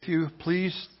If you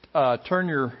please turn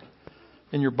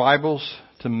in your Bibles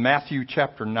to Matthew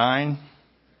chapter 9,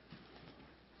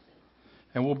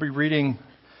 and we'll be reading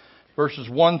verses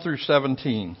 1 through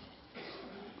 17.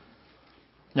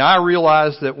 Now, I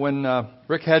realize that when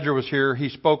Rick Hedger was here, he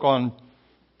spoke on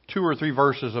 2 or 3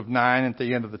 verses of 9 at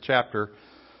the end of the chapter,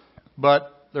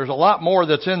 but there's a lot more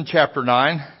that's in chapter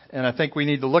 9, and I think we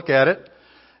need to look at it.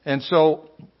 And so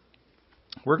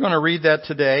we're going to read that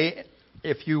today.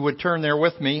 If you would turn there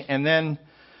with me, and then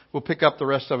we'll pick up the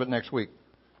rest of it next week.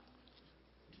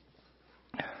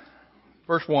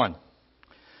 Verse 1.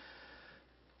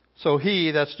 So he,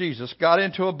 that's Jesus, got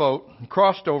into a boat and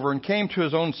crossed over and came to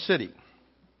his own city.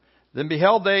 Then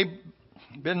behold, they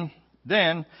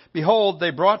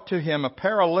brought to him a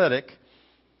paralytic,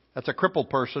 that's a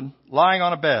crippled person, lying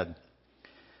on a bed.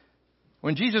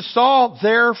 When Jesus saw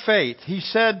their faith, he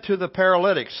said to the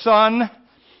paralytic, "Son,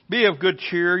 be of good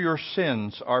cheer, your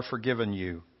sins are forgiven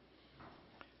you."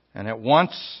 And at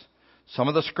once some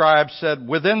of the scribes said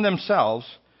within themselves,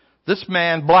 "This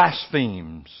man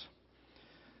blasphemes."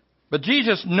 But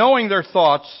Jesus, knowing their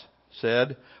thoughts,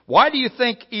 said, "Why do you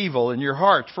think evil in your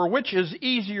hearts? For which is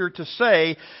easier to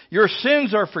say, 'Your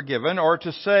sins are forgiven,' or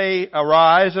to say,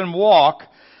 'Arise and walk'?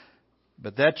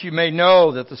 But that you may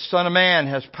know that the Son of Man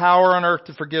has power on earth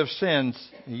to forgive sins,"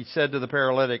 he said to the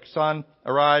paralytic, "Son,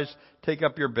 arise, take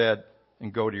up your bed,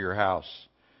 and go to your house."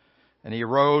 And he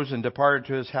arose and departed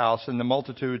to his house, and the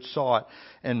multitude saw it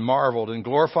and marveled and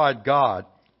glorified God,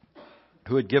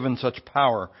 who had given such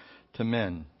power to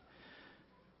men.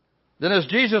 Then as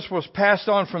Jesus was passed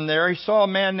on from there, he saw a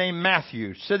man named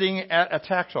Matthew sitting at a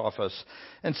tax office,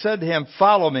 and said to him,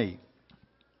 "Follow me."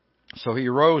 So he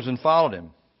arose and followed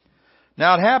him.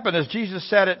 Now it happened as Jesus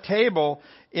sat at table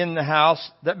in the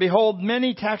house that behold,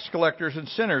 many tax collectors and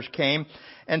sinners came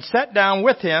and sat down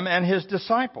with him and his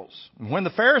disciples. And when the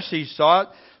Pharisees saw it,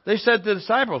 they said to the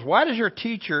disciples, "Why does your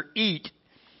teacher eat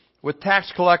with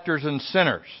tax collectors and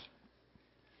sinners?"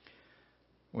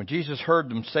 When Jesus heard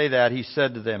them say that, he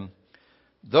said to them,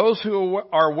 "Those who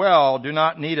are well do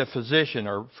not need a physician,"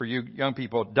 or for you young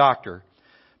people, doctor,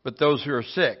 "but those who are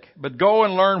sick. But go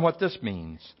and learn what this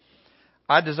means.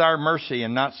 I desire mercy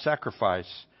and not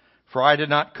sacrifice, for I did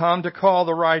not come to call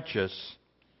the righteous,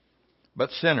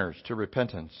 but sinners to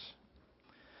repentance."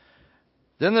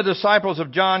 Then the disciples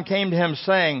of John came to him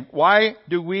saying, "Why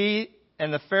do we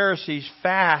and the Pharisees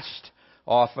fast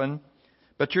often,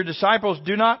 but your disciples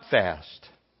do not fast?"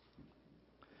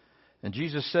 And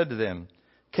Jesus said to them,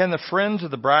 "Can the friends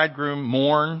of the bridegroom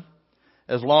mourn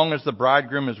as long as the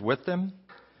bridegroom is with them?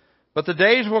 But the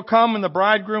days will come when the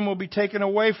bridegroom will be taken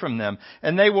away from them,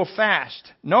 and they will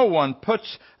fast. No one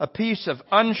puts a piece of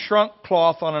unshrunk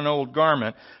cloth on an old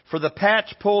garment, for the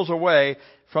patch pulls away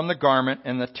from the garment,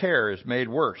 and the tear is made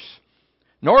worse.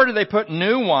 Nor do they put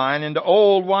new wine into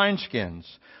old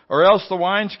wineskins, or else the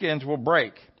wineskins will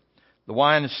break. The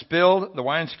wine is spilled, the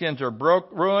wineskins are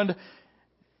ruined,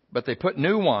 but they put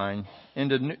new wine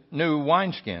into new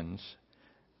wineskins,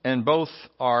 and both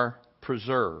are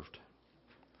preserved."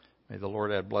 May the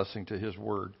Lord add blessing to His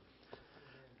Word.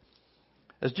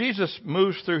 As Jesus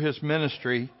moves through His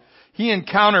ministry, He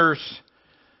encounters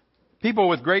people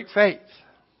with great faith.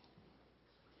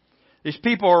 These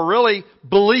people really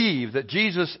believe that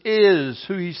Jesus is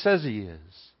who He says He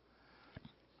is.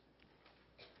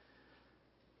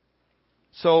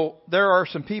 So there are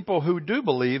some people who do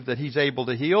believe that He's able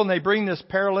to heal, and they bring this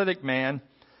paralytic man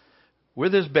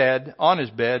with his bed, on his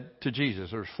bed, to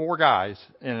Jesus. There's 4 guys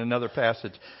in another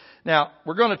passage. Now,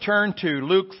 we're going to turn to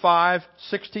Luke 5,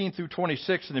 16 through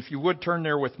 26, and if you would turn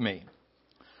there with me.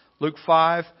 Luke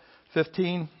 5,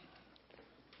 17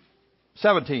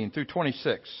 through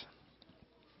 26.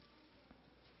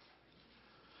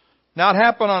 Now it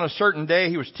happened on a certain day,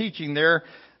 he was teaching there.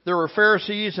 There were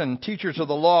Pharisees and teachers of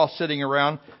the law sitting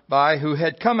around by who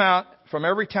had come out from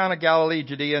every town of Galilee,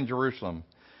 Judea, and Jerusalem.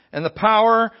 And the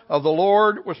power of the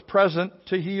Lord was present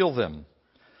to heal them.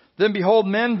 Then behold,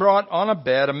 men brought on a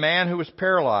bed a man who was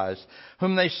paralyzed,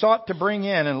 whom they sought to bring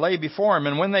in and lay before him.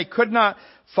 And when they could not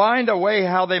find a way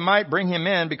how they might bring him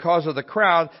in because of the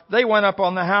crowd, they went up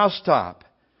on the housetop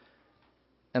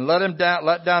and let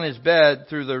down his bed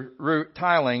through the roof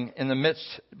tiling in the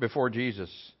midst before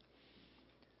Jesus.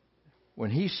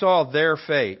 When he saw their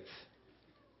faith,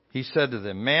 he said to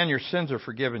them, "Man, your sins are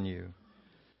forgiven you."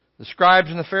 The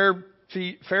scribes and the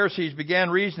Pharisees began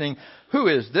reasoning, "Who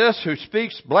is this who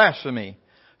speaks blasphemy?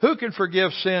 Who can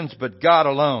forgive sins but God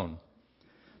alone?"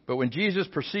 But when Jesus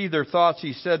perceived their thoughts,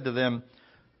 He said to them,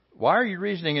 "Why are you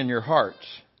reasoning in your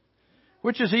hearts?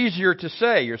 Which is easier to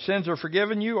say, 'Your sins are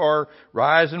forgiven you,' or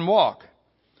 'Rise and walk'?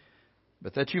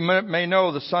 But that you may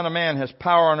know the Son of Man has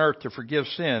power on earth to forgive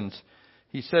sins,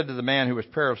 he said to the man who was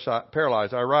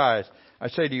paralyzed, I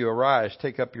say to you, arise,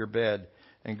 take up your bed,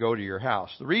 and go to your house.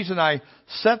 The reason I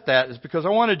set that is because I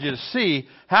wanted you to see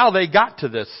how they got to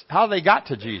this, how they got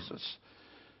to Jesus.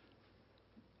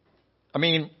 I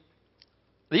mean,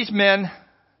 these men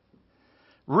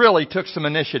really took some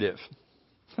initiative.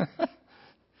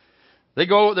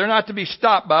 They're not to be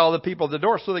stopped by all the people at the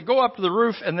door. So they go up to the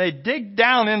roof and they dig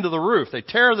down into the roof. They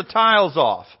tear the tiles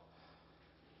off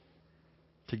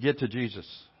to get to Jesus.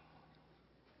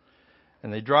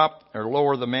 And they drop or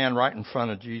lower the man right in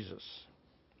front of Jesus.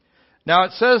 Now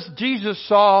it says Jesus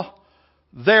saw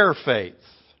their faith.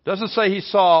 It doesn't say he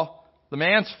saw the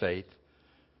man's faith.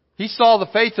 He saw the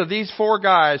faith of these four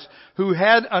guys who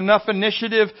had enough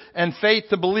initiative and faith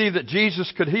to believe that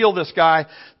Jesus could heal this guy,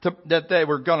 that they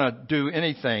were going to do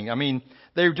anything. I mean,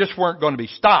 they just weren't going to be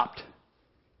stopped.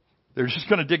 They were just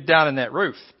going to dig down in that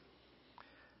roof.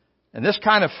 And this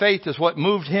kind of faith is what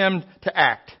moved him to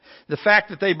act. The fact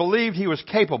that they believed he was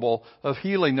capable of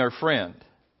healing their friend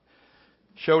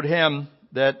showed him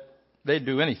that they'd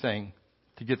do anything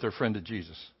to get their friend to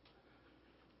Jesus.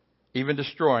 Even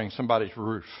destroying somebody's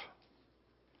roof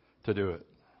to do it.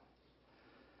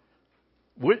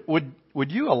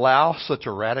 Would you allow such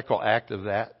a radical act of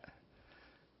that?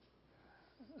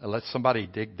 Let somebody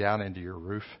dig down into your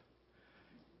roof?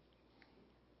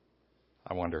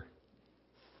 I wonder.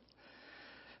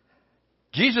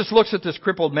 Jesus looks at this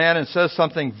crippled man and says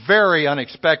something very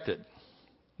unexpected.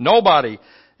 Nobody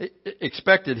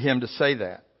expected him to say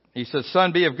that. He says,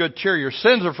 son, be of good cheer. Your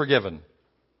sins are forgiven.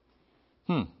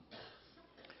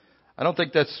 I don't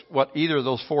think that's what either of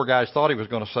those four guys thought he was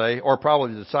going to say, or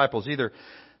probably the disciples either.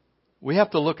 We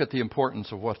have to look at the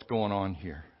importance of what's going on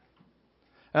here.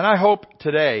 And I hope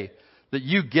today that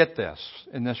you get this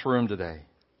in this room today.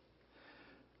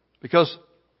 Because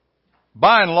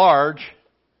by and large,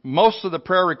 most of the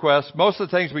prayer requests, most of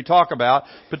the things we talk about,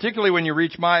 particularly when you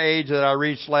reach my age that I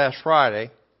reached last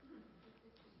Friday,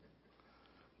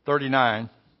 39,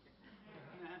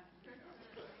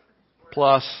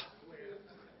 plus...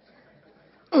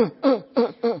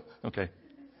 Okay.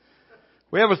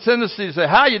 We have a tendency to say,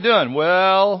 how you doing?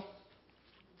 Well,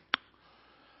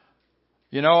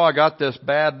 I got this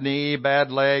bad knee, bad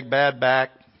leg, bad back,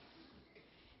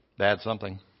 bad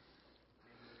something.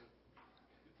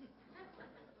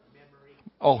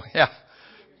 Oh, yeah.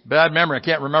 Bad memory. I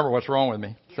can't remember what's wrong with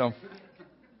me.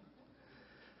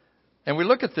 And we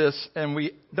look at this and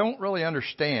we don't really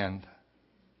understand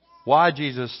why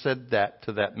Jesus said that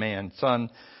to that man. Son,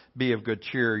 be of good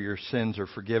cheer, your sins are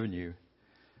forgiven you.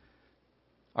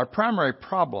 Our primary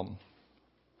problem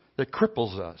that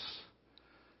cripples us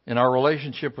in our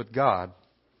relationship with God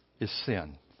is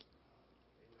sin.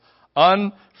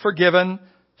 Unforgiven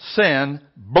sin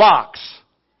blocks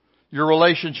your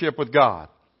relationship with God.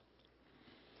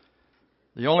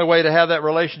 The only way to have that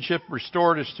relationship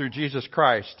restored is through Jesus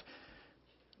Christ.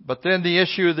 But then the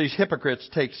issue of these hypocrites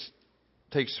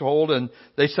takes hold, and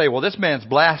they say, well, this man's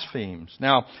blasphemes.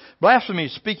 Now, blasphemy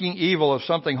is speaking evil of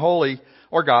something holy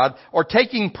or God, or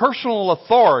taking personal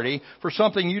authority for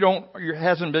something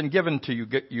hasn't been given to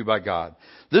you by God.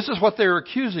 This is what they were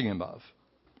accusing him of.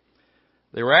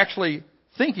 They were actually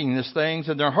thinking these things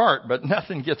in their heart, but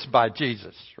nothing gets by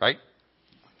Jesus, right?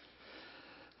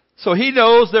 So he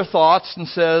knows their thoughts and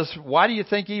says, why do you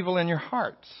think evil in your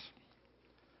hearts?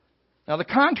 Now, the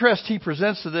contrast he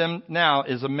presents to them now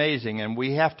is amazing, and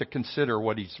we have to consider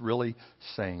what he's really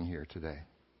saying here today.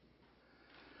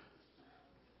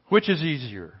 Which is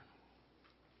easier?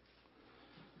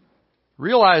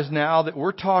 Realize now that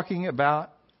we're talking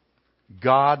about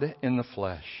God in the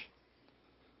flesh,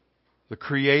 the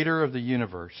creator of the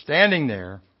universe, standing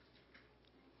there.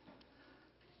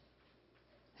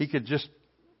 He could just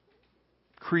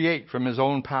create from his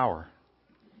own power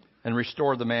and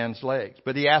restore the man's legs.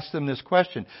 But he asked them this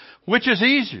question, which is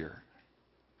easier?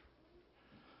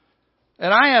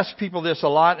 And I ask people this a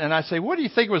lot, and I say, what do you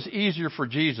think was easier for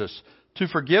Jesus? To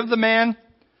forgive the man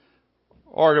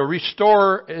or to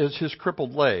restore his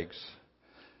crippled legs?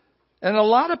 And a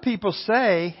lot of people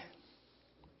say,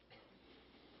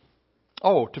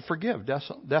 to forgive,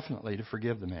 definitely to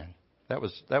forgive the man. That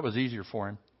was easier for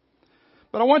him.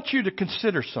 But I want you to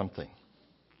consider something.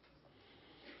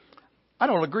 I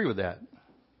don't agree with that.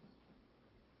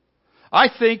 I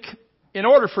think in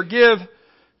order to forgive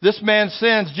this man's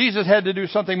sins, Jesus had to do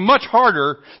something much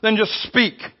harder than just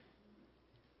speak.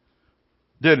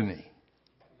 Didn't he?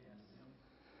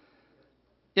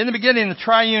 In the beginning, the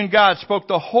triune God spoke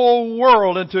the whole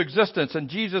world into existence, and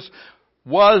Jesus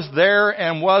was there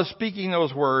and was speaking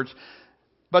those words.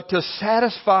 But to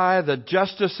satisfy the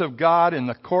justice of God in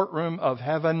the courtroom of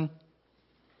heaven,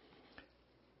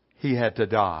 He had to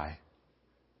die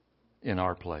in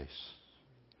our place.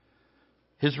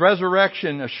 His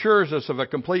resurrection assures us of a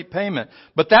complete payment.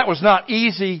 But that was not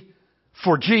easy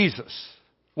for Jesus,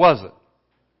 was it?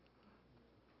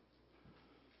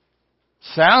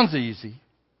 Sounds easy.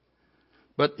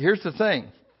 But here's the thing.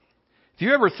 If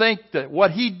you ever think that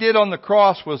what He did on the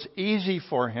cross was easy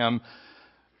for Him,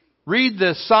 read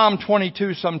the Psalm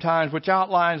 22 sometimes, which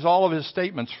outlines all of His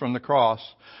statements from the cross.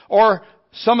 Or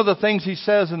some of the things He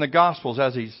says in the Gospels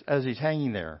as He's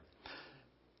hanging there.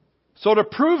 So to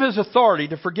prove His authority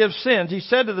to forgive sins, He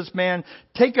said to this man,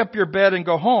 take up your bed and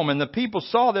go home. And the people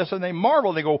saw this and they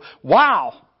marveled. They go,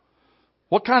 wow,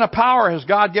 what kind of power has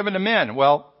God given to men?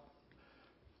 Well,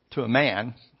 to a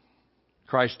man,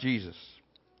 Christ Jesus.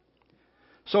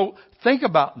 So think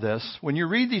about this when you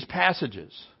read these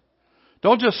passages.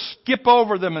 Don't just skip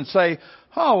over them and say,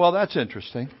 oh, well, that's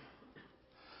interesting.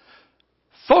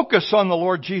 Focus on the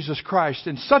Lord Jesus Christ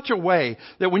in such a way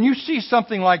that when you see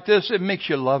something like this, it makes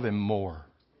you love Him more.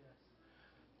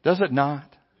 Does it not?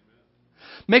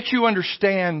 Makes you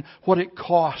understand what it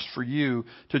costs for you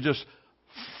to just,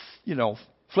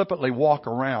 flippantly walk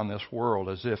around this world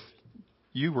as if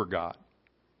you were God.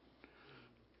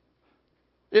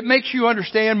 It makes you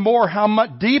understand more how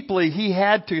much deeply He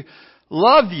had to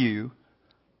love you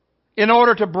in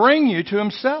order to bring you to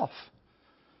Himself.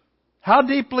 How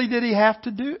deeply did He have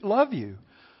to love you?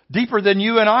 Deeper than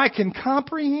you and I can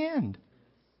comprehend.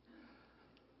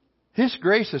 His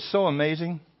grace is so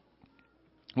amazing.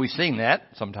 We sing that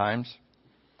sometimes.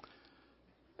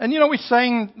 And we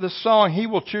sang the song, He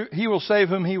will save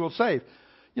whom He will save.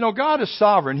 God is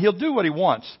sovereign. He'll do what He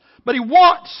wants. But He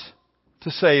wants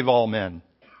to save all men.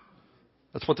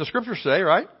 That's what the Scriptures say,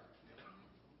 right?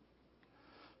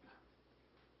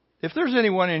 If there's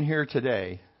anyone in here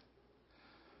today,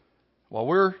 while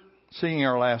we're singing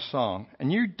our last song,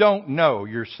 and you don't know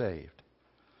you're saved,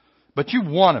 but you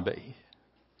want to be,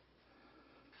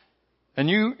 and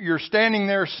you're standing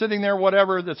there, sitting there,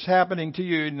 whatever that's happening to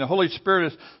you, and the Holy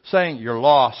Spirit is saying, you're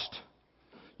lost.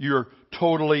 You're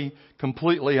totally,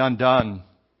 completely undone.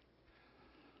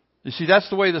 You see, that's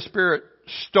the way the Spirit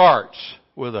starts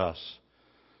with us.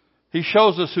 He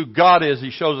shows us who God is.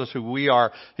 He shows us who we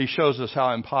are. He shows us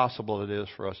how impossible it is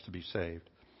for us to be saved,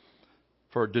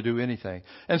 to do anything.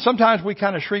 And sometimes we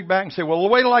kind of shrink back and say, well,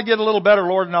 wait till I get a little better,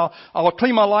 Lord, and I'll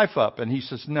clean my life up. And He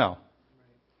says, no.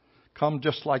 Come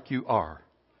just like you are.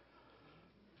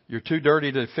 You're too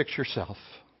dirty to fix yourself.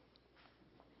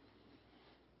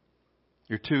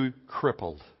 You're too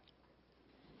crippled.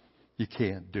 You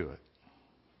can't do it.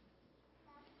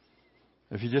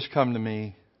 If you just come to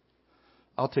me,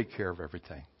 I'll take care of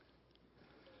everything.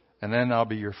 And then I'll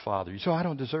be your Father. You say, I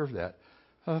don't deserve that.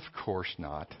 Of course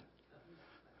not.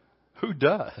 Who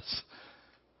does?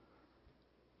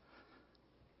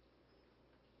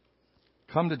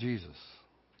 Come to Jesus.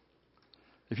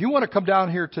 If you want to come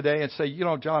down here today and say,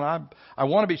 John, I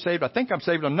want to be saved. I think I'm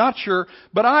saved. I'm not sure,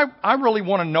 but I really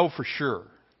want to know for sure.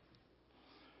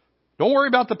 Don't worry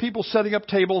about the people setting up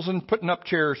tables and putting up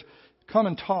chairs. Come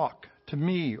and talk to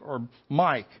me or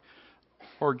Mike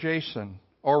or Jason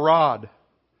or Rod.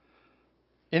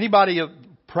 Anybody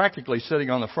practically sitting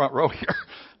on the front row here,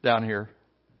 down here,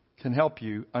 can help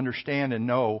you understand and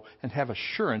know and have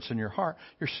assurance in your heart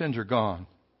your sins are gone.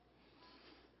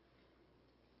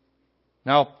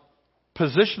 Now,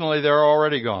 positionally, they're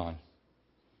already gone.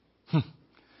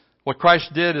 What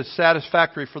Christ did is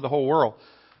satisfactory for the whole world.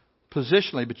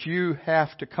 Positionally, but you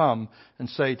have to come and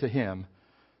say to Him,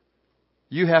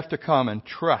 you have to come and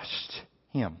trust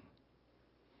Him.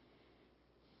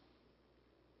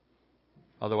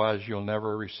 Otherwise, you'll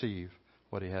never receive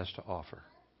what He has to offer.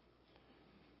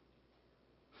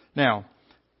 Now,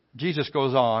 Jesus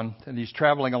goes on, and He's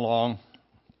traveling along.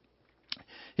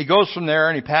 He goes from there,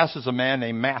 and He passes a man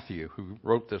named Matthew, who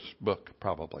wrote this book,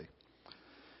 probably.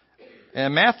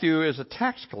 And Matthew is a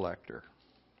tax collector.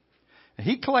 And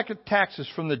he collected taxes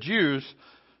from the Jews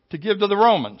to give to the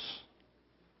Romans.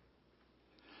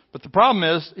 But the problem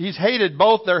is,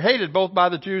 they're hated both by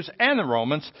the Jews and the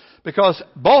Romans, because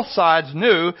both sides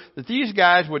knew that these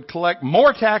guys would collect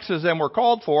more taxes than were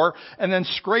called for and then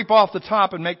scrape off the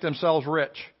top and make themselves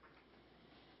rich.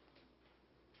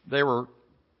 They were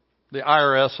the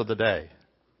IRS of the day.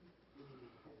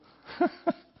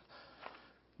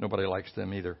 Nobody likes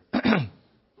them either.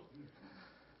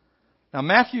 Now,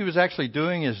 Matthew was actually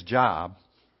doing his job,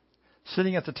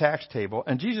 sitting at the tax table,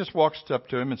 and Jesus walks up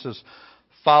to him and says,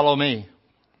 "Follow me."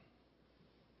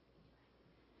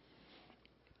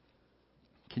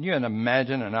 Can you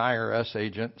imagine an IRS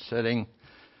agent sitting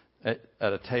at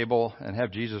a table and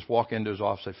have Jesus walk into his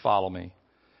office and say, "Follow me."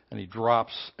 And he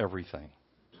drops everything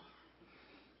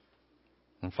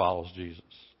and follows Jesus.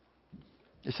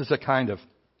 This is a kind of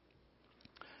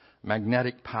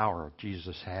magnetic power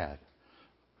Jesus had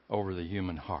over the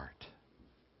human heart.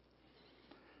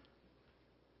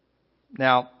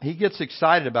 Now, he gets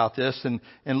excited about this, and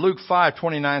in Luke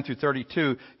 5:29 through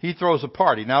 32, he throws a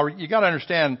party. Now, you got to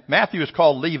understand, Matthew is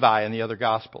called Levi in the other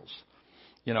Gospels.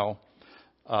 You know,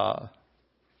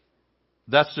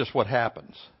 that's just what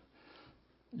happens.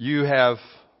 You have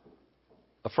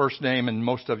a first name, and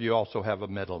most of you also have a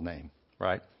middle name,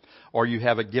 right? Or you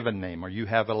have a given name, or you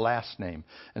have a last name.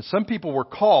 And some people were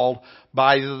called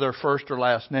by either their first or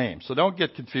last name. So don't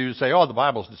get confused and say, "Oh, the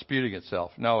Bible's disputing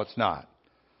itself." No, it's not.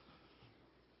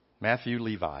 Matthew,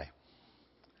 Levi.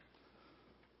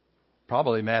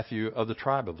 Probably Matthew of the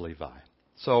tribe of Levi.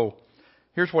 So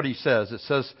here's what he says. It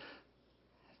says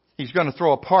he's going to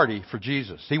throw a party for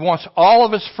Jesus. He wants all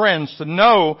of his friends to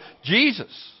know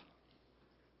Jesus.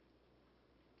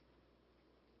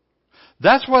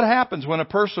 That's what happens when a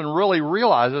person really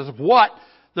realizes what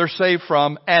they're saved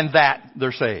from and that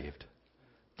they're saved.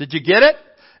 Did you get it?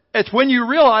 It's when you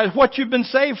realize what you've been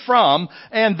saved from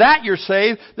and that you're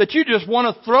saved that you just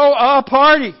want to throw a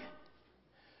party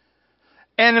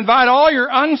and invite all your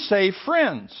unsaved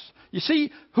friends. You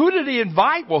see, who did he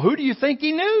invite? Well, who do you think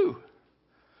he knew?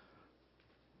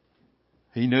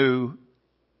 He knew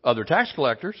other tax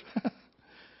collectors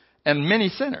and many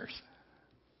sinners.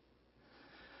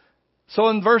 So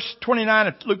in verse 29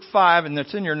 of Luke 5, and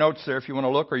it's in your notes there if you want to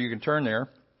look, or you can turn there.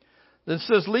 It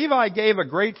says, Levi gave a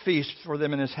great feast for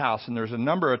them in his house, and there's a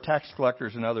number of tax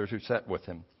collectors and others who sat with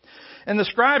him. And the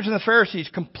scribes and the Pharisees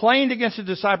complained against the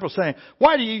disciples, saying,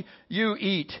 "Why do you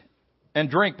eat and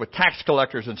drink with tax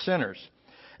collectors and sinners?"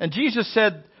 And Jesus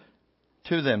said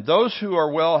to them, "Those who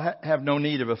are well have no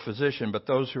need of a physician, but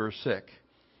those who are sick.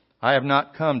 I have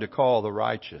not come to call the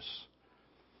righteous,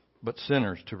 but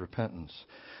sinners to repentance."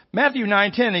 Matthew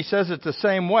 9:10, he says it the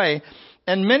same way.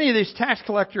 And many of these tax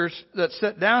collectors that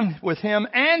sat down with him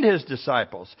and his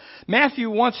disciples.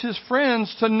 Matthew wants his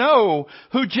friends to know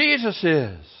who Jesus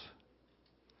is.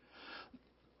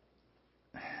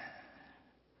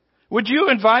 Would you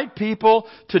invite people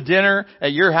to dinner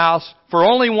at your house for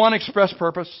only one express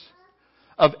purpose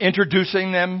of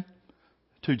introducing them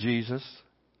to Jesus?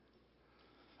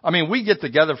 I mean, we get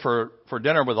together for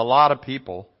dinner with a lot of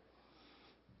people.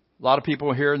 A lot of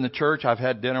people here in the church I've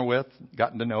had dinner with,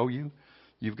 gotten to know you.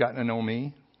 You've gotten to know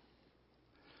me.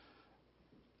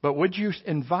 But would you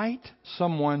invite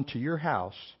someone to your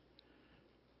house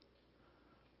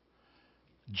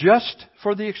just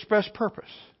for the express purpose,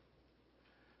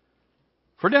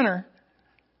 for dinner,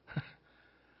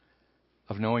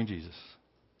 of knowing Jesus,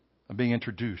 of being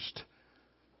introduced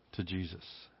to Jesus?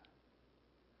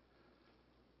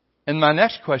 And my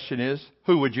next question is,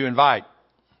 who would you invite?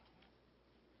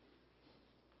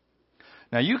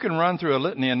 Now, you can run through a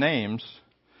litany of names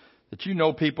that you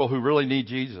know people who really need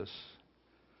Jesus.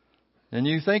 And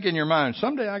you think in your mind,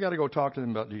 someday I got to go talk to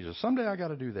them about Jesus. Someday I got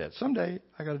to do that. Someday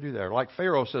I got to do that. Or like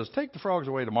Pharaoh says, take the frogs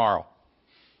away tomorrow.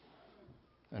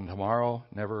 And tomorrow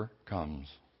never comes.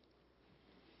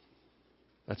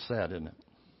 That's sad, isn't it?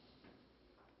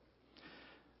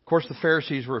 Of course, the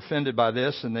Pharisees were offended by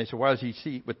this, and they said, "Why does he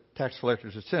eat with tax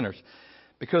collectors and sinners?"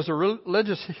 Because the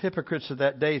religious hypocrites of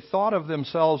that day thought of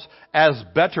themselves as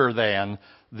better than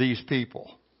these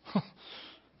people.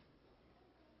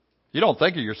 You don't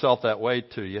think of yourself that way,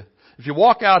 do you? If you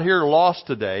walk out here lost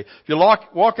today, if you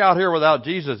walk out here without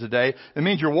Jesus today, it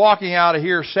means you're walking out of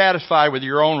here satisfied with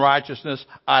your own righteousness.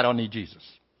 I don't need Jesus.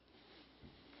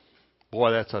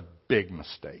 Boy, that's a big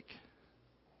mistake.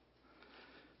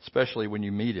 Especially when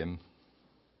you meet him.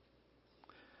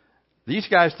 These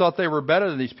guys thought they were better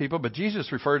than these people, but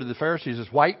Jesus referred to the Pharisees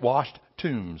as whitewashed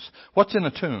tombs. What's in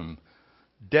a tomb?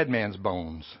 Dead man's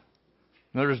bones.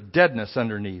 Now, there's deadness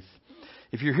underneath.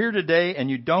 If you're here today and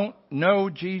you don't know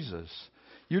Jesus,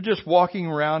 you're just walking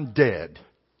around dead.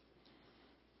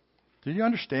 Do you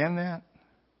understand that?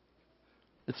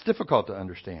 It's difficult to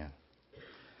understand.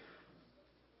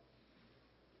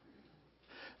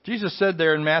 Jesus said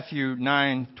there in Matthew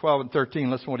 9:12 and 13,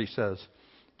 listen to what he says.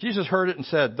 Jesus heard it and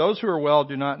said, "Those who are well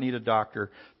do not need a doctor,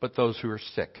 but those who are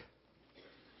sick.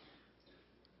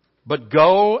 But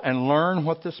go and learn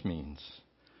what this means."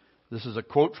 This is a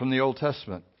quote from the Old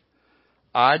Testament.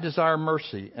 "I desire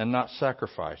mercy and not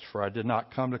sacrifice, for I did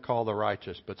not come to call the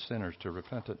righteous, but sinners to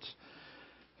repentance."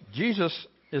 Jesus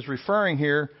is referring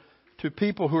here to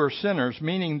people who are sinners,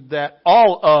 meaning that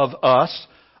all of us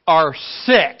are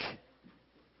sick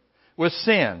with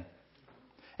sin.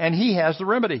 And he has the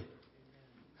remedy.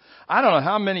 I don't know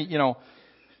how many,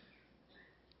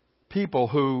 people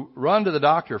who run to the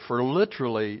doctor for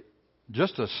literally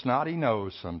just a snotty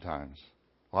nose sometimes.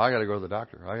 Well, I got to go to the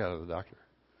doctor.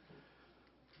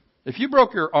 If you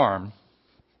broke your arm,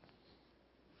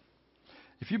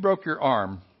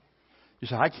 you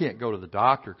say, I can't go to the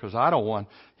doctor because I don't want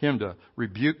him to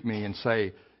rebuke me and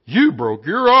say, you broke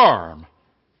your arm.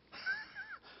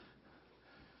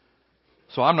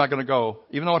 So I'm not going to go,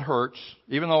 even though it hurts,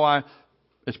 even though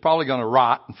it's probably going to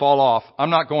rot and fall off. I'm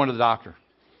not going to the doctor.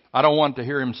 I don't want to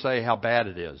hear him say how bad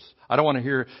it is. I don't want to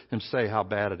hear him say how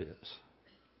bad it is.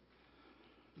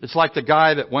 It's like the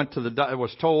guy that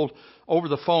was told over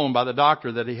the phone by the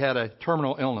doctor that he had a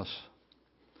terminal illness.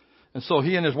 And so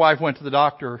he and his wife went to the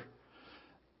doctor.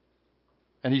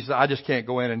 And he said, I just can't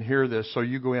go in and hear this, so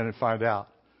you go in and find out.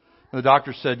 And the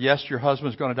doctor said, yes, your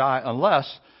husband's going to die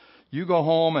unless you go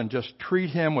home and just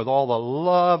treat him with all the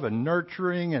love and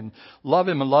nurturing and love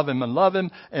him and love him and love him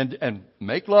and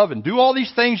make love and do all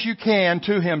these things you can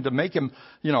to him to make him,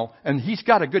 and he's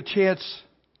got a good chance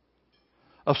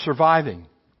of surviving.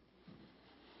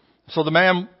 So the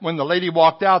man, when the lady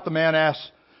walked out, the man asked,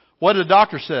 what did the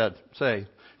doctor say?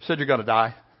 He said, you're going to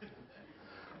die.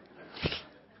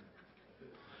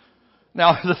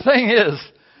 Now, the thing is,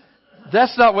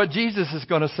 that's not what Jesus is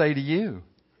going to say to you.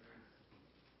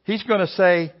 He's going to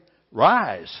say,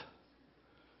 rise.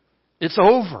 It's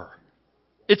over.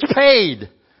 It's paid.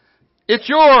 It's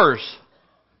yours.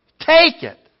 Take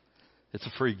it. It's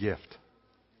a free gift.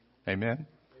 Amen?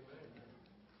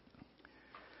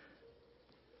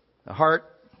 A heart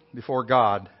before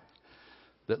God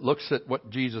that looks at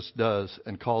what Jesus does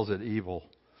and calls it evil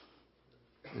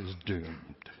is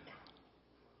doomed.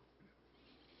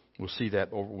 We'll see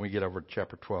that when we get over to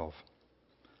chapter 12.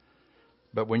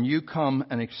 But when you come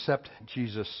and accept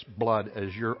Jesus' blood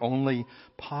as your only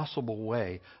possible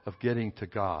way of getting to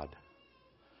God,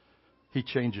 He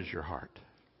changes your heart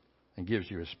and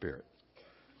gives you His Spirit.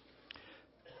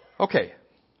 Okay,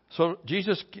 so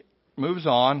Jesus moves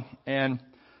on, and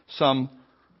some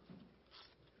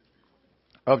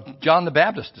of John the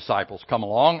Baptist's disciples come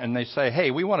along, and they say,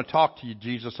 hey, we want to talk to you,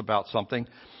 Jesus, about something.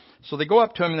 So they go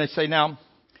up to him and they say, now,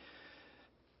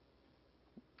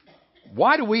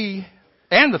 why do we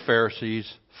and the Pharisees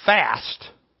fast,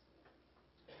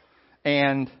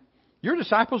 and your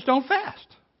disciples don't fast?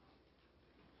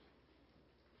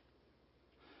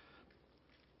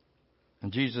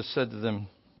 And Jesus said to them,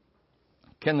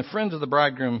 can the friends of the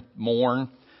bridegroom mourn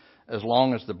as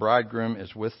long as the bridegroom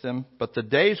is with them? But the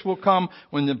days will come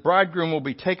when the bridegroom will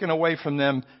be taken away from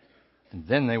them, and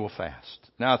then they will fast.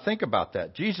 Now think about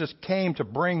that. Jesus came to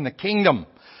bring the kingdom.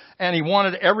 And He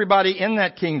wanted everybody in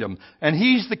that kingdom. And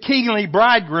He's the kingly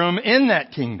bridegroom in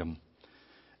that kingdom.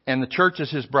 And the church is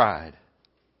His bride.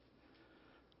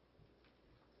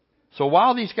 So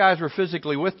while these guys were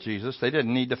physically with Jesus, they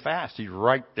didn't need to fast. He's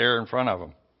right there in front of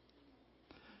them.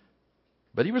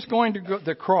 But He was going to go to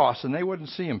the cross, and they wouldn't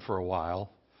see Him for a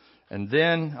while. And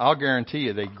then, I'll guarantee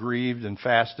you, they grieved and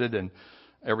fasted and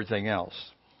everything else.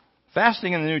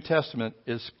 Fasting in the New Testament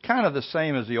is kind of the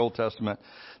same as the Old Testament.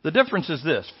 The difference is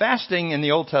this. Fasting in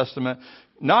the Old Testament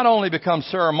not only becomes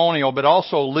ceremonial, but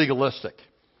also legalistic.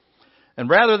 And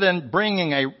rather than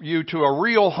bringing you to a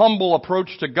real humble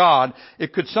approach to God,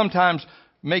 it could sometimes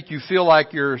make you feel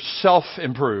like you're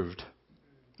self-improved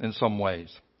in some ways.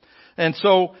 And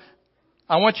so,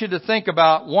 I want you to think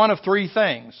about one of three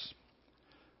things.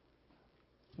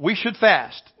 We should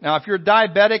fast. Now, if you're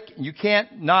diabetic, you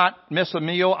can't not miss a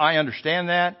meal. I understand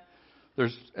that.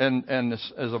 And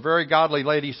as a very godly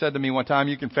lady said to me one time,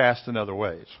 you can fast in other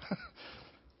ways.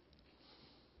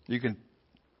 You can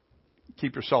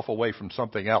keep yourself away from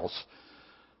something else.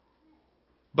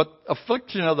 But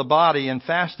affliction of the body and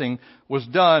fasting was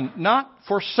done not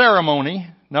for ceremony,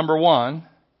 number one,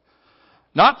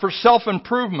 not for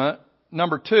self-improvement,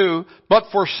 number two, but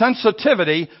for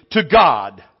sensitivity to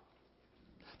God.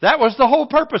 That was the whole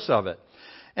purpose of it.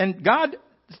 And God,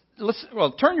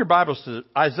 turn your Bibles to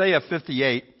Isaiah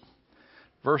 58,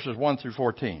 verses 1 through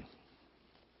 14.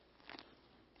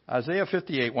 Isaiah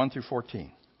 58, 1 through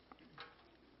 14.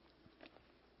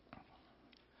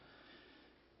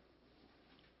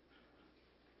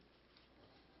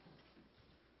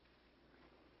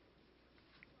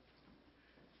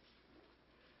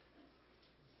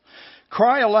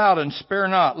 Cry aloud and spare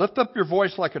not. Lift up your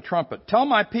voice like a trumpet. Tell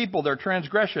my people their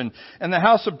transgression and the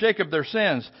house of Jacob their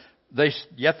sins.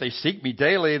 Yet they seek me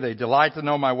daily. They delight to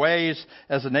know my ways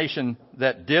as a nation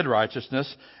that did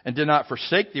righteousness and did not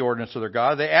forsake the ordinance of their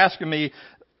God. They ask of me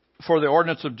for the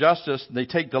ordinance of justice. They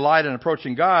take delight in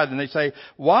approaching God, and they say,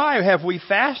 why have we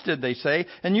fasted, they say,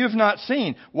 and you have not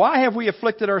seen? Why have we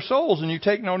afflicted our souls, and you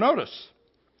take no notice?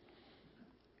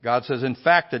 God says, in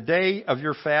fact, the day of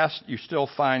your fast, you still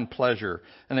find pleasure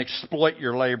and exploit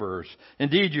your laborers.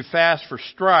 Indeed, you fast for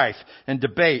strife and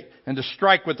debate and to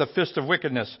strike with the fist of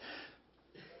wickedness.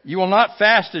 You will not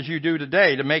fast as you do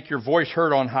today to make your voice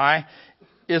heard on high.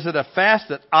 Is it a fast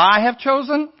that I have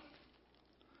chosen?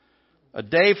 A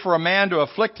day for a man to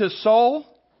afflict his soul?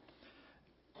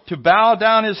 To bow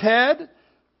down his head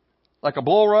like a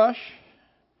bulrush?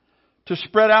 To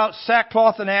spread out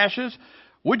sackcloth and ashes?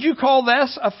 Would you call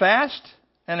this a fast,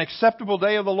 an acceptable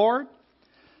day of the Lord?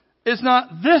 Is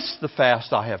not this the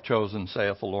fast I have chosen,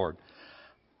 saith the Lord?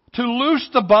 To loose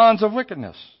the bonds of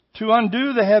wickedness, to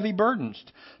undo the heavy burdens,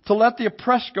 to let the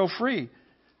oppressed go free,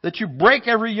 that you break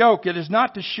every yoke. It is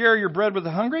not to share your bread with the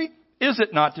hungry. Is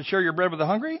it not to share your bread with the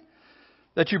hungry?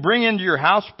 That you bring into your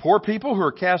house poor people who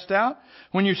are cast out?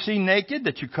 When you see naked,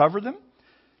 that you cover them,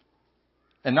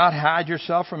 and not hide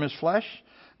yourself from his flesh?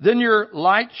 Then your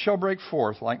light shall break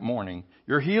forth like morning.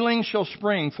 Your healing shall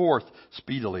spring forth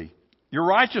speedily. Your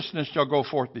righteousness shall go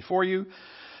forth before you.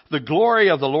 The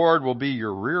glory of the Lord will be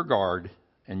your rear guard.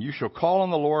 And you shall call on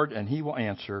the Lord, and he will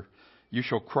answer. You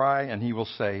shall cry, and he will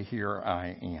say, here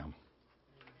I am.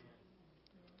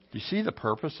 Do you see the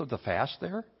purpose of the fast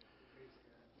there?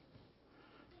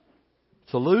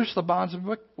 To loose the bonds of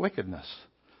wickedness.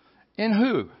 In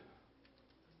who?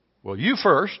 Well, you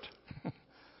first.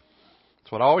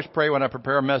 That's what I always pray when I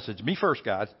prepare a message. Me first,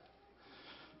 God.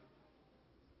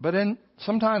 But then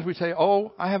sometimes we say,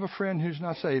 oh, I have a friend who's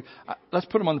not saved. Let's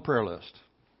put him on the prayer list.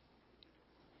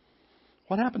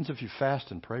 What happens if you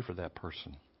fast and pray for that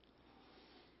person?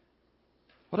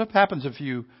 What happens if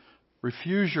you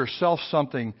refuse yourself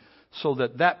something so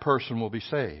that that person will be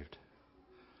saved?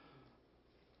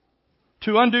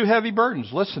 To undo heavy burdens.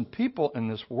 Listen, people in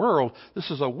this world,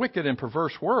 this is a wicked and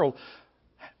perverse world,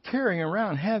 carrying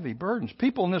around heavy burdens.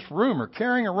 People in this room are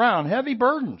carrying around heavy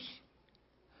burdens.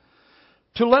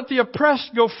 To let the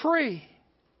oppressed go free.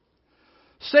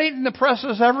 Satan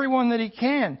oppresses everyone that he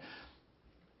can.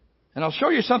 And I'll show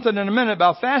you something in a minute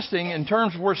about fasting in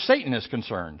terms of where Satan is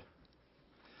concerned.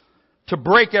 To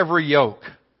break every yoke.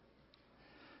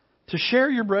 To share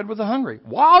your bread with the hungry.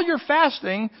 While you're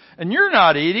fasting and you're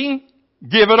not eating,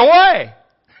 give it away.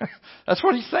 That's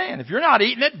what he's saying. If you're not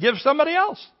eating it, give somebody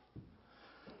else.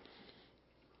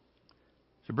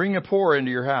 To bring the poor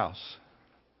into your house.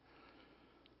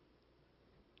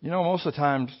 You know, most of the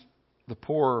times the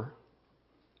poor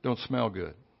don't smell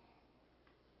good.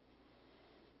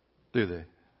 Do they?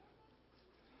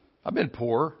 I've been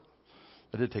poor.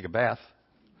 I did take a bath.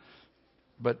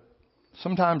 But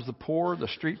sometimes the poor, the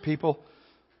street people,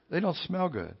 they don't smell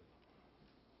good.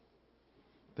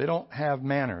 They don't have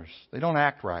manners. They don't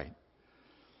act right.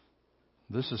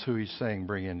 This is who he's saying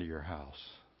bring into your house.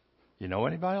 You know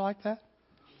anybody like that?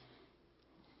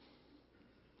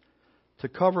 To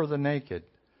cover the naked.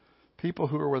 People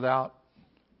who are without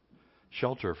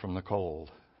shelter from the cold.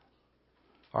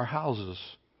 Our houses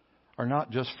are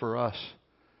not just for us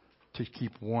to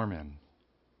keep warm in.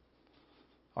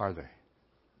 Are they?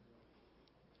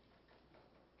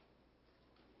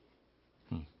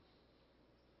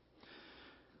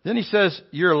 Then he says,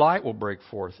 your light will break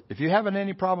forth. If you haven't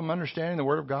any problem understanding the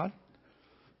Word of God,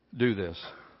 do this.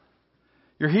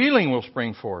 Your healing will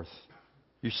spring forth.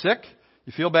 You sick?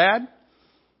 You feel bad?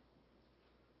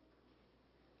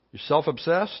 You're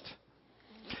self-obsessed?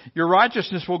 Your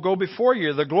righteousness will go before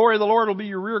you. The glory of the Lord will be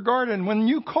your rear guard. And when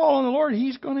you call on the Lord,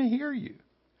 He's going to hear you.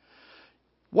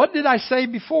 What did I say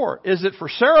before? Is it for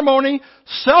ceremony,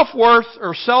 self-worth,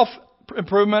 or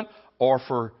self-improvement, or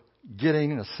for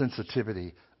getting the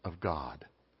sensitivity of God?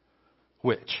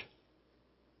 Which?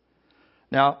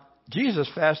 Now, Jesus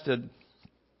fasted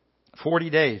 40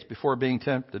 days before being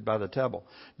tempted by the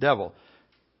devil.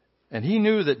 And He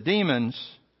knew that demons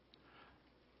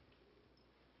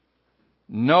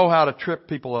know how to trip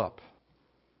people up.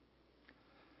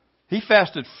 He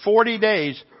fasted 40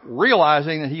 days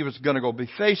realizing that he was going to go be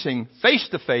facing face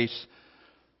to face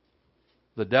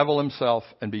the devil himself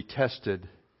and be tested.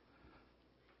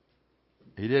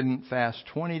 He didn't fast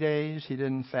 20 days. He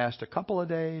didn't fast a couple of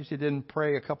days. He didn't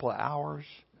pray a couple of hours.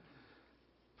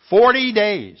 40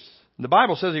 days. The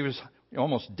Bible says he was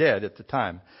almost dead at the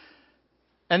time.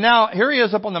 And now here he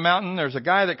is up on the mountain. There's a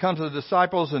guy that comes to the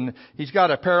disciples, and he's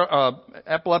got a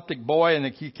epileptic boy, and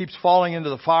he keeps falling into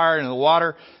the fire and the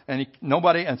water, and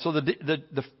nobody. And so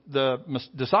the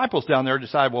disciples down there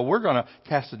decide, well, we're going to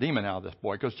cast the demon out of this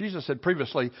boy, because Jesus had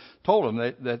previously told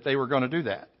them that they were going to do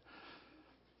that,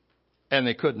 and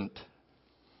they couldn't.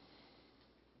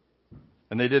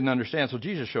 And they didn't understand. So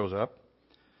Jesus shows up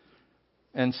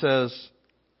and says,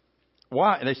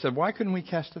 why? And they said, why couldn't we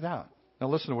cast it out? Now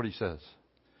listen to what he says.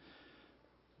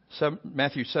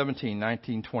 Matthew 17,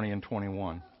 19, 20, and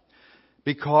 21.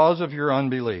 Because of your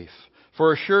unbelief.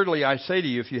 For assuredly I say to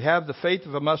you, if you have the faith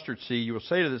of a mustard seed, you will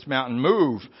say to this mountain,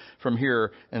 move from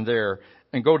here and there,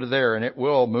 and go to there, and it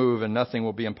will move, and nothing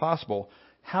will be impossible.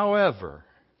 However,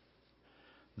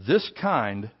 this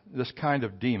kind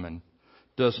of demon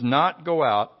does not go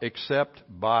out except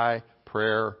by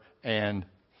prayer and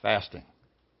fasting.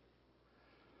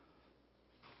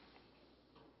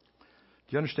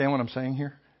 Do you understand what I'm saying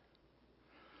here?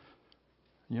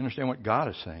 You understand what God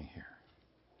is saying here?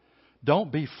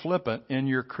 Don't be flippant in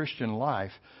your Christian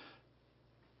life.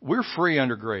 We're free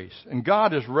under grace, and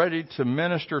God is ready to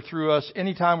minister through us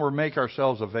anytime we make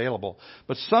ourselves available.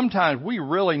 But sometimes we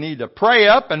really need to pray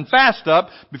up and fast up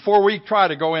before we try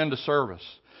to go into service.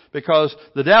 Because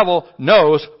the devil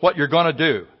knows what you're going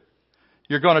to do.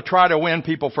 You're going to try to win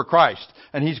people for Christ.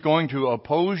 And he's going to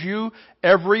oppose you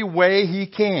every way he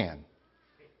can.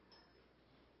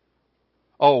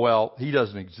 Oh, well, he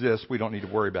doesn't exist. We don't need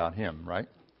to worry about him, right?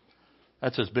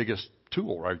 That's his biggest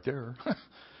tool right there.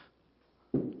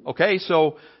 Okay,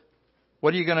 so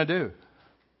what are you going to do?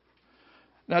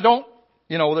 Now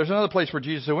there's another place where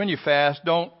Jesus said, when you fast,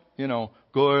 don't,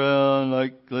 go around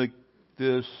like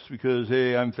this because,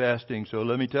 hey, I'm fasting. So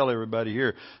let me tell everybody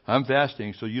here, I'm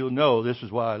fasting so you'll know this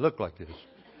is why I look like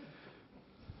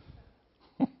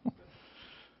this.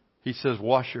 He says,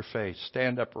 wash your face,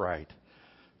 stand upright,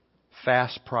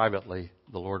 fast privately.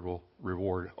 The Lord will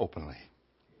reward openly.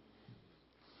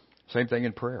 Same thing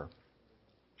in prayer.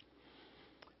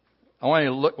 I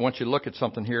want you to look at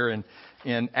something here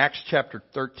in Acts chapter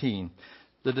 13.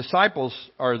 The disciples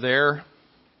are there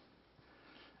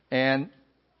and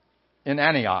in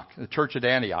Antioch, the church at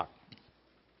Antioch.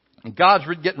 And God's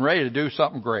getting ready to do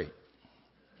something great.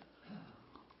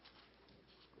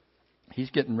 He's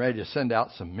getting ready to send out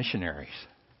some missionaries.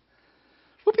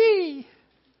 Whoopee!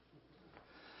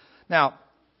 Now,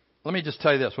 let me just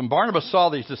tell you this. When Barnabas saw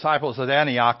these disciples at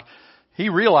Antioch, he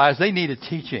realized they needed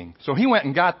teaching. So he went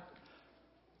and got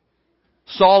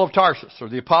Saul of Tarsus, or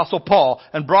the Apostle Paul,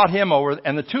 and brought him over.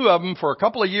 And the two of them, for a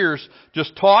couple of years,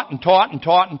 just taught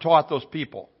those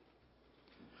people.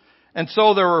 And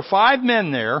so there were 5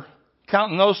 men there,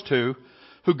 counting those 2,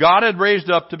 who God had raised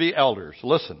up to be elders.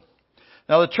 Listen.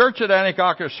 Now the church at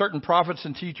Antioch are certain prophets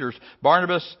and teachers.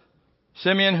 Barnabas,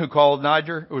 Simeon, who was called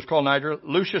Niger,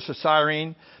 Lucius of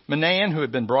Cyrene, Manaen, who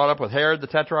had been brought up with Herod the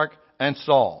Tetrarch, and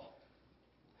Saul.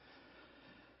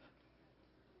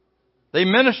 They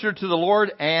ministered to the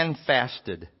Lord and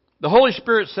fasted. The Holy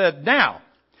Spirit said, now,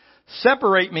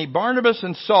 separate me, Barnabas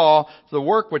and Saul, to the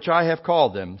work which I have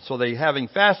called them. So they, having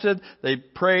fasted, they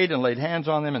prayed and laid hands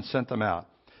on them and sent them out.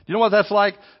 You know what that's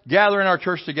like? Gathering our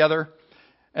church together,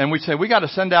 and we say, we got to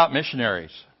send out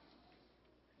missionaries.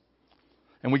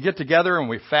 And we get together and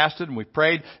we fasted and we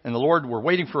prayed, and the Lord, we're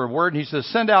waiting for a word, and He says,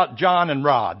 send out John and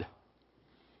Rod.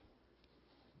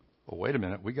 Well, wait a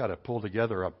minute, we got to pull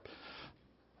together a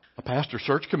pastor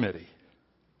search committee.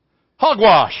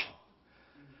 Hogwash!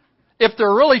 If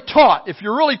you're really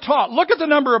taught, look at the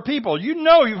number of people. You've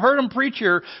heard them preach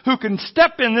here who can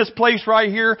step in this place right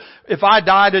here if I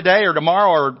die today or tomorrow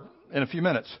or in a few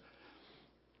minutes.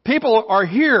 People are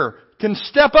here, can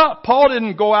step up. Paul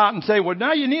didn't go out and say, well,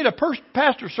 now you need a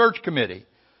pastor search committee.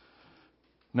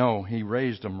 No, he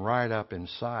raised them right up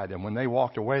inside. And when they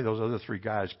walked away, those other 3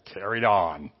 guys carried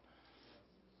on.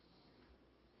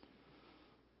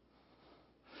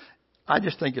 I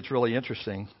just think it's really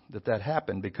interesting that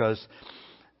happened because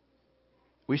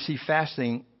we see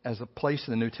fasting as a place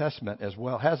in the New Testament as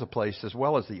well, has a place as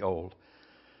well as the Old.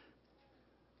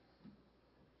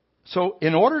 So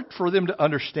in order for them to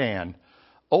understand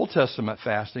Old Testament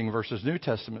fasting versus New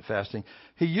Testament fasting,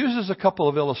 he uses a couple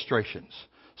of illustrations.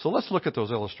 So let's look at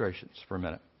those illustrations for a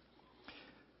minute.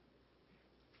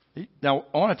 Now,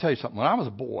 I want to tell you something. When I was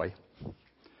a boy,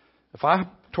 if I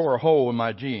tore a hole in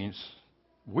my jeans,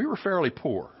 we were fairly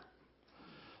poor.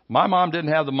 My mom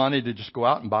didn't have the money to just go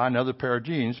out and buy another pair of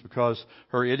jeans because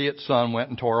her idiot son went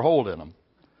and tore a hole in them.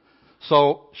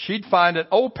 So she'd find an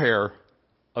old pair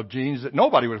of jeans that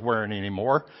nobody was wearing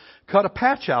anymore, cut a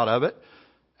patch out of it,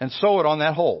 and sew it on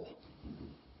that hole.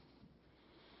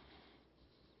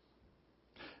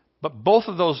 But both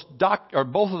of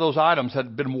those items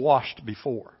had been washed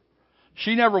before.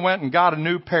 She never went and got a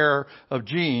new pair of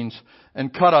jeans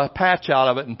and cut a patch out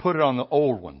of it and put it on the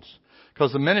old ones.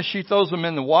 Because the minute she throws them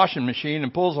in the washing machine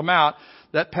and pulls them out,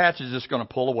 that patch is just going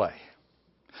to pull away.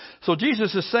 So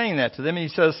Jesus is saying that to them. He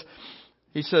says,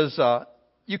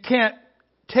 you can't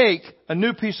take a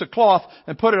new piece of cloth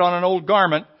and put it on an old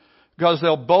garment because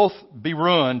they'll both be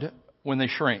ruined when they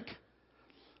shrink.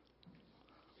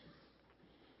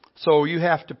 So you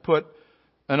have to put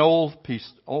an old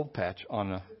patch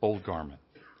on an old garment.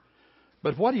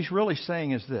 But what he's really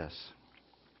saying is this.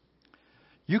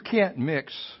 You can't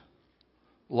mix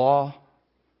law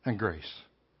and grace.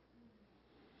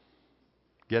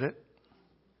 Get it?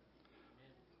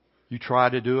 You try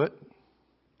to do it,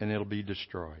 and it'll be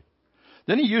destroyed.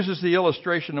 Then he uses the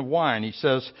illustration of wine. He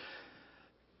says,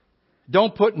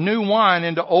 don't put new wine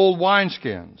into old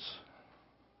wineskins,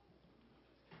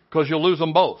 because you'll lose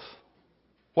them both.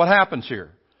 What happens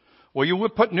here? Well, you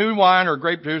would put new wine or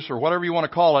grape juice or whatever you want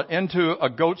to call it into a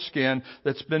goat skin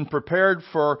that's been prepared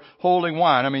for holding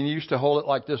wine. I mean, you used to hold it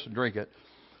like this and drink it.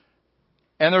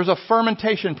 And there's a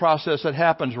fermentation process that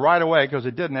happens right away because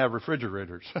it didn't have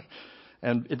refrigerators.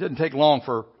 And it didn't take long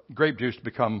for grape juice to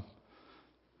become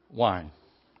wine.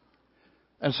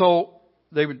 And so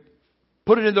they would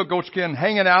put it into a goat skin,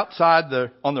 hang it outside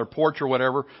on their porch or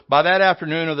whatever. By that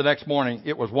afternoon or the next morning,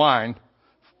 it was wine,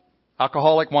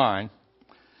 alcoholic wine.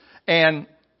 And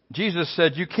Jesus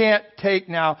said, you can't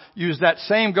use that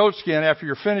same goat skin after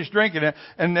you're finished drinking it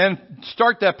and then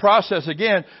start that process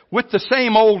again with the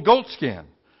same old goat skin.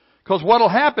 Because what will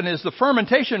happen is the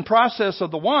fermentation process of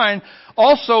the wine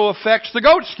also affects the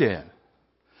goat skin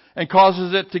and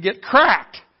causes it to get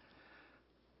cracked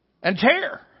and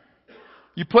tear.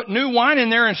 You put new wine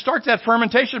in there and start that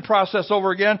fermentation process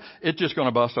over again, it's just going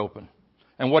to bust open.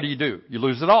 And what do? You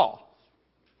lose it all.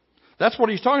 That's what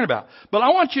he's talking about. But I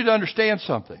want you to understand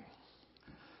something.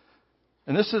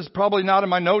 And this is probably not in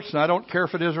my notes, and I don't care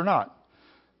if it is or not.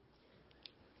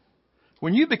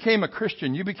 When you became a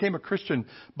Christian, you became a Christian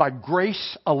by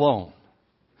grace alone.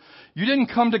 You didn't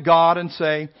come to God and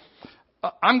say,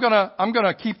 I'm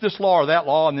gonna keep this law or that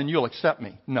law, and then you'll accept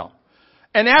me. No.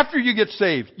 And after you get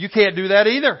saved, you can't do that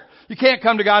either. You can't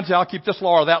come to God and say, I'll keep this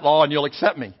law or that law, and you'll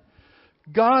accept me.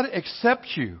 God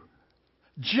accepts you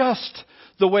just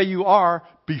the way you are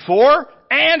before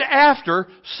and after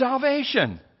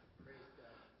salvation.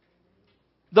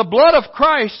 The blood of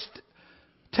Christ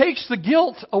takes the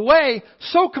guilt away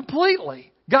so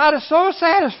completely. God is so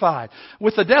satisfied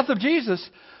with the death of Jesus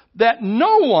that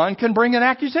no one can bring an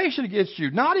accusation against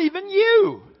you, not even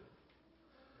you.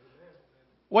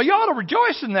 Well, you ought to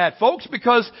rejoice in that, folks,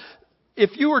 because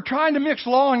if you were trying to mix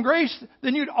law and grace,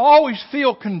 then you'd always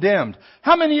feel condemned.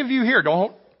 How many of you here,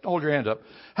 don't hold your hands up,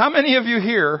 how many of you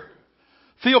here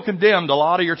feel condemned a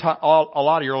lot of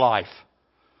your life?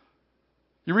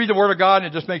 You read the Word of God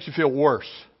and it just makes you feel worse.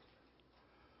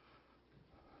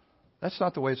 That's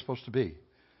not the way it's supposed to be.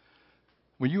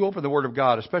 When you open the Word of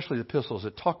God, especially the epistles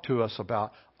that talk to us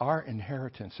about our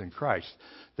inheritance in Christ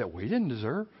that we didn't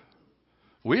deserve,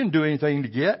 we didn't do anything to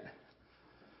get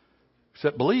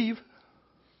except believe.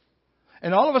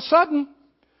 And all of a sudden,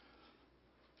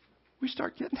 we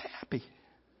start getting happy.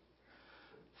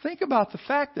 Think about the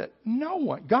fact that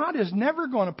God is never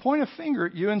going to point a finger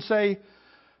at you and say,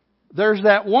 there's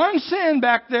that one sin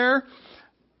back there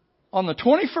on the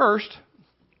 21st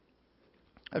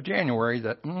of January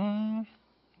that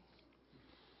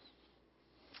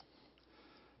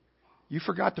you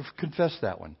forgot to confess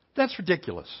that one. That's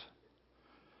ridiculous.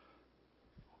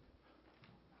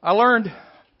 I learned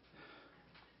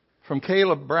from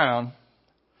Caleb Brown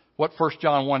what 1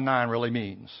 John 1:9 really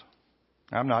means.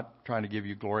 I'm not trying to give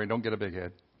you glory. Don't get a big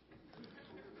head.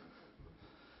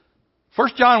 1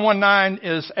 John 1:9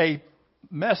 is a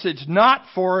message not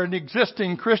for an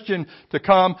existing Christian to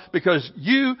come because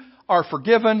you are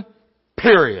forgiven,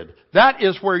 period. That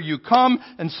is where you come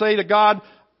and say to God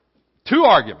two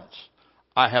arguments.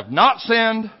 I have not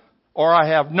sinned or I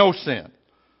have no sin.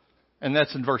 And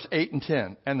that's in verse 8 and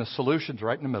 10. And the solution's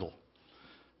right in the middle.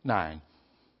 9.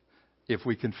 If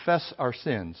we confess our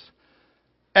sins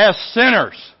as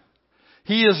sinners,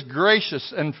 He is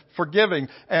gracious and forgiving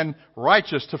and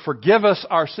righteous to forgive us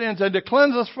our sins and to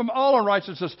cleanse us from all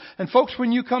unrighteousness. And folks,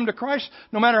 when you come to Christ,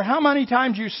 no matter how many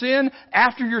times you sin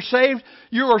after you're saved,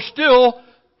 you are still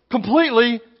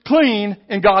completely clean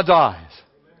in God's eyes.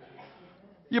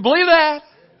 You believe that?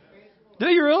 Do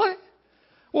you really?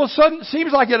 Well, it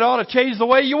seems like it ought to change the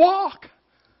way you walk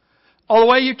or the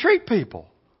way you treat people.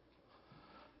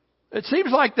 It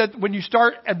seems like that when you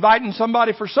start inviting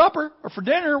somebody for supper or for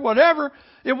dinner or whatever,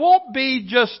 it won't be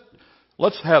just,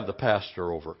 let's have the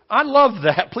pastor over. I love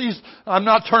that. Please, I'm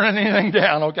not turning anything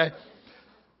down, okay?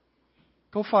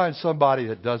 Go find somebody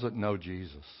that doesn't know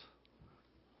Jesus.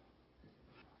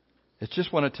 I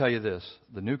just want to tell you this.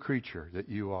 The new creature that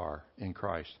you are in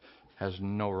Christ has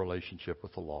no relationship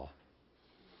with the law.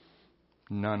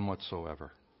 None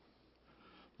whatsoever.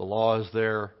 The law is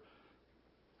there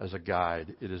as a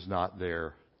guide. It is not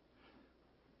there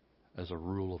as a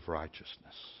rule of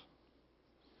righteousness.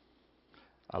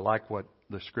 I like what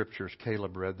the scriptures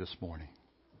Caleb read this morning.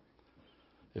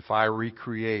 If I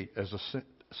recreate as a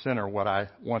sinner what I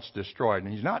once destroyed,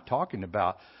 and he's not talking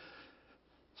about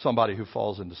somebody who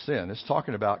falls into sin. It's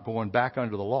talking about going back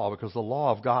under the law, because the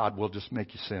law of God will just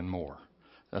make you sin more.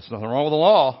 That's nothing wrong with the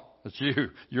law. It's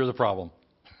you. You're the problem.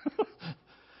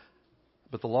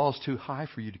 But the law is too high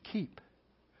for you to keep.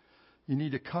 You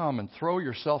need to come and throw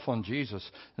yourself on Jesus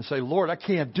and say, Lord, I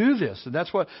can't do this. And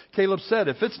that's what Caleb said.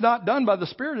 If it's not done by the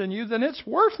Spirit in you, then it's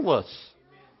worthless.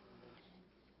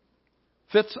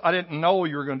 Fits. I didn't know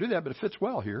you were going to do that, but it fits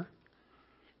well here.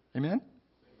 Amen?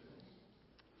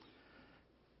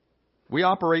 We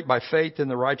operate by faith in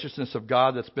the righteousness of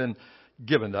God that's been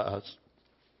given to us.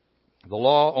 The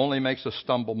law only makes us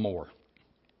stumble more.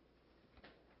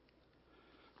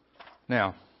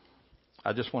 Now,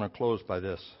 I just want to close by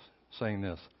saying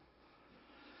this.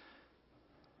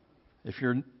 If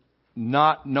you're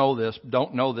don't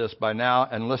know this by now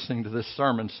and listening to this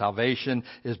sermon, salvation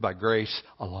is by grace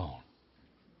alone.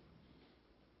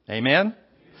 Amen?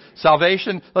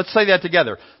 Salvation, let's say that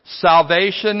together.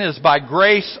 Salvation is by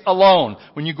grace alone.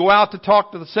 When you go out to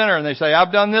talk to the sinner and they say,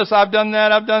 I've done this, I've done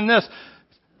that, I've done this.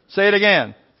 Say it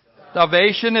again.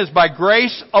 Salvation is by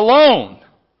grace alone.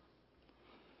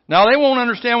 Now they won't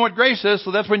understand what grace is,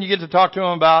 so that's when you get to talk to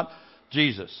them about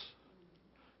Jesus.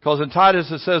 Because in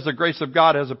Titus it says the grace of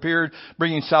God has appeared,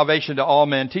 bringing salvation to all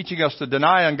men, teaching us to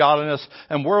deny ungodliness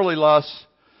and worldly lusts,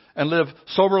 and live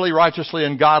soberly, righteously,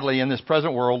 and godly in this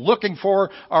present world, looking for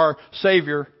our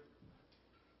Savior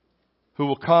who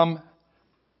will come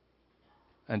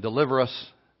and deliver us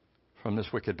from this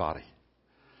wicked body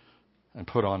and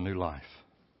put on new life.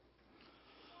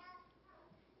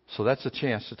 So that's a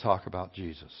chance to talk about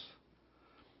Jesus.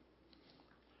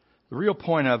 The real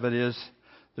point of it is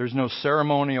there's no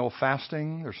ceremonial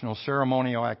fasting. There's no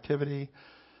ceremonial activity.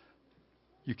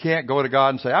 You can't go to God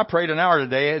and say, I prayed an hour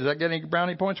today. Does that get any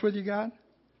brownie points with you, God?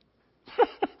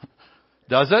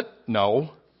 Does it?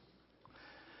 No.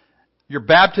 Your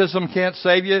baptism can't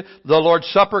save you. The Lord's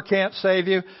Supper can't save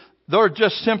you. They're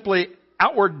just simply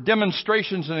outward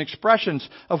demonstrations and expressions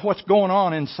of what's going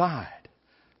on inside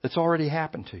that's already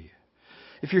happened to you.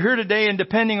 If you're here today and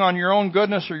depending on your own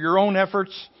goodness or your own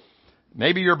efforts,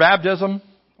 maybe your baptism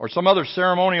or some other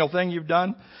ceremonial thing you've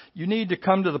done, you need to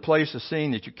come to the place of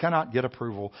seeing that you cannot get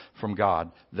approval from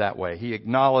God that way. He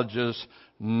acknowledges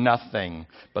nothing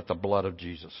but the blood of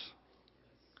Jesus.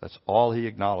 That's all He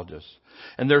acknowledges.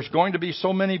 And there's going to be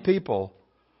so many people,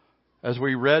 as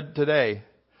we read today,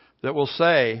 that will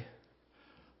say,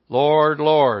 Lord,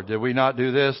 Lord, did we not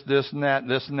do this, this and that,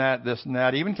 this and that, this and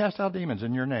that, even cast out demons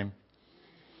in your name?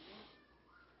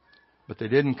 But they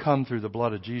didn't come through the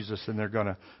blood of Jesus, and they're going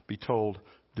to be told,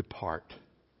 depart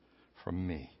from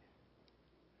me.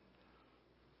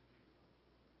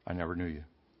 I never knew you.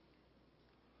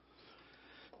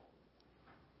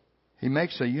 He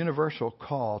makes a universal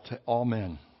call to all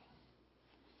men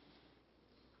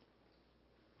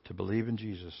to believe in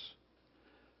Jesus,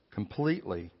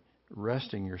 completely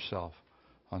resting yourself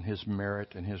on His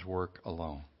merit and His work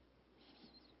alone.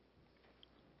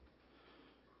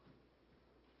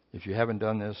 If you haven't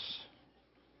done this,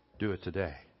 do it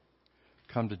today.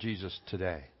 Come to Jesus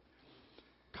today.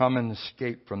 Come and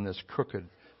escape from this crooked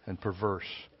and perverse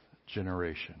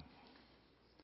generation.